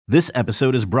This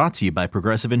episode is brought to you by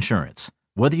Progressive Insurance.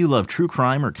 Whether you love true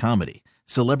crime or comedy,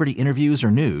 celebrity interviews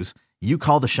or news, you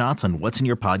call the shots on what's in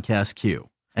your podcast queue.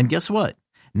 And guess what?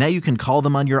 Now you can call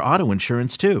them on your auto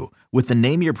insurance too with the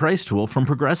Name Your Price tool from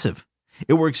Progressive.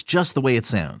 It works just the way it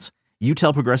sounds. You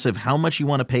tell Progressive how much you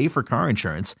want to pay for car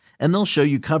insurance, and they'll show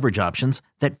you coverage options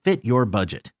that fit your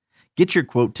budget. Get your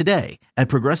quote today at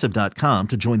Progressive.com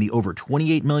to join the over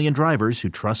 28 million drivers who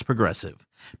trust Progressive.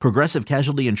 Progressive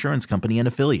Casualty Insurance Company and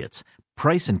Affiliates.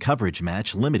 Price and coverage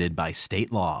match limited by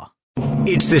state law.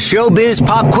 It's the Showbiz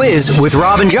Pop Quiz with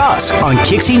Robin Joss on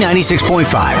Kixie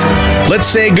 96.5. Let's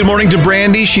say good morning to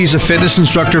Brandy. She's a fitness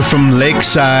instructor from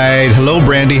Lakeside. Hello,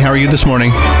 Brandy. How are you this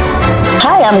morning?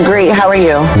 Hi, I'm great. How are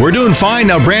you? We're doing fine.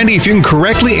 Now, Brandy, if you can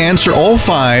correctly answer all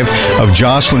 5 of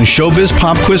Jocelyn's Showbiz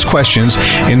Pop Quiz questions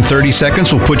in 30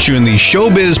 seconds, we'll put you in the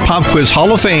Showbiz Pop Quiz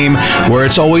Hall of Fame, where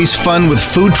it's always fun with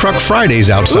Food Truck Fridays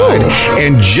outside. Ooh.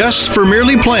 And just for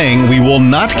merely playing, we will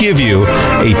not give you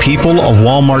a People of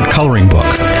Walmart coloring book.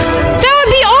 That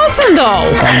would be awesome, though.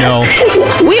 I know.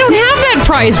 We don't have that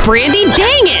prize, Brandy.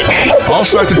 Dang it. I'll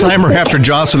start the timer after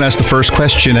Jocelyn asks the first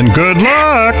question, and good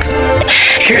luck.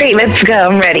 Great, let's go.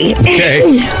 I'm ready.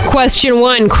 Okay. Question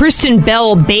 1. Kristen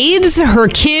Bell bathes her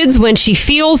kids when she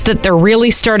feels that they're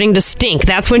really starting to stink.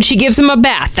 That's when she gives them a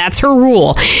bath. That's her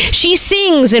rule. She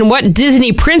sings in what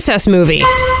Disney princess movie?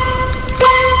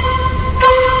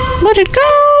 Let it go.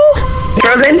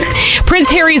 Frozen? Prince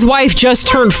Harry's wife just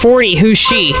turned 40. Who's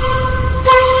she?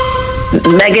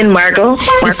 Meghan Markle?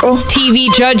 This TV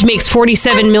judge makes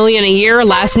 $47 million a year.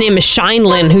 Last name is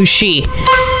Shineland. Who's she?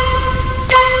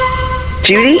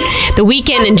 Judy? The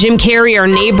Weeknd and Jim Carrey are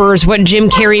neighbors. What Jim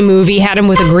Carrey movie had him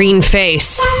with a green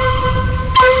face?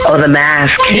 Oh, The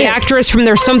Mask. The actress from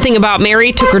There's Something About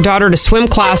Mary took her daughter to swim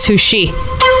class. Who's she?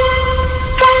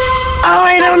 Oh,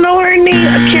 I don't know her name.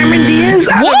 Cameron Diaz?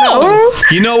 I don't know.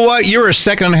 You know what? You're a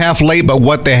second and a half late, but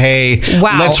what the hey.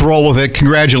 Wow. Let's roll with it.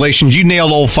 Congratulations. You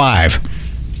nailed all 5.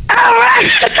 All right.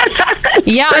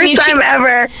 Yeah, First time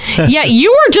ever. Yeah,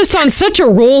 you were just on such a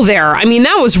roll there. I mean,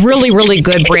 that was really, really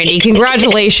good, Brandy.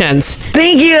 Congratulations.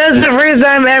 Thank you. That's the first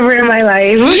time ever in my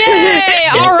life. Yay!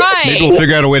 All right. Maybe we'll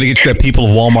figure out a way to get you that People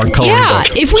of Walmart coloring Yeah,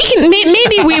 book. if we can,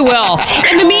 maybe we will.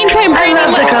 In the meantime, I Brandy,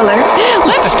 love the color.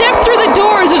 let's step through the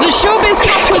doors of the Showbiz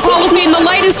Pop Quiz Hall of Fame. The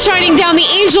light is shining down. The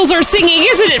angels are singing.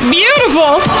 Isn't it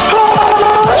beautiful?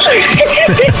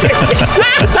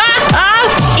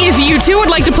 If you too would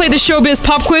like to play the Showbiz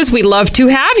Pop Quiz, we'd love to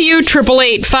have you.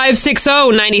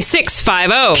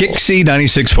 888-560-9650. Kixie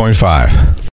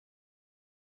 96.5.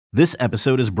 This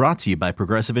episode is brought to you by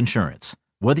Progressive Insurance.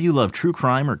 Whether you love true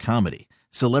crime or comedy,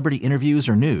 celebrity interviews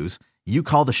or news, you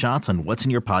call the shots on what's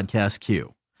in your podcast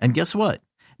queue. And guess what?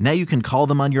 Now you can call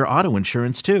them on your auto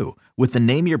insurance too with the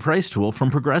Name Your Price tool from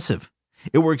Progressive.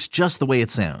 It works just the way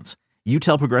it sounds. You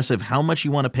tell Progressive how much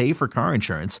you want to pay for car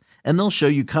insurance, and they'll show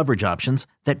you coverage options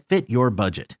that fit your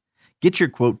budget. Get your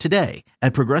quote today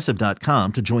at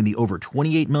Progressive.com to join the over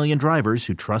 28 million drivers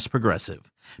who trust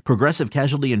Progressive. Progressive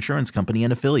Casualty Insurance Company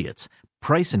and Affiliates.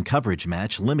 Price and coverage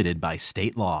match limited by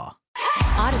state law.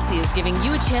 Odyssey is giving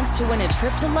you a chance to win a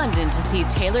trip to London to see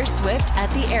Taylor Swift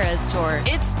at the Eras Tour.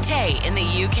 It's Tay in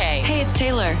the UK. Hey, it's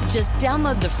Taylor. Just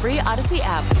download the free Odyssey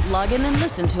app, log in and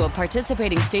listen to a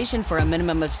participating station for a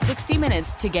minimum of 60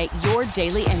 minutes to get your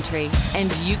daily entry.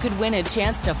 And you could win a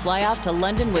chance to fly off to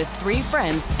London with 3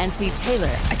 friends and see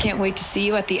Taylor. I can't wait to see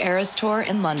you at the Eras Tour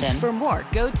in London. For more,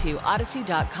 go to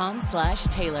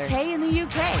odyssey.com/Taylor. Tay in the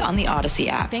UK. It's on the Odyssey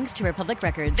app. Thanks to Republic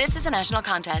Records. This is a national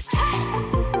contest.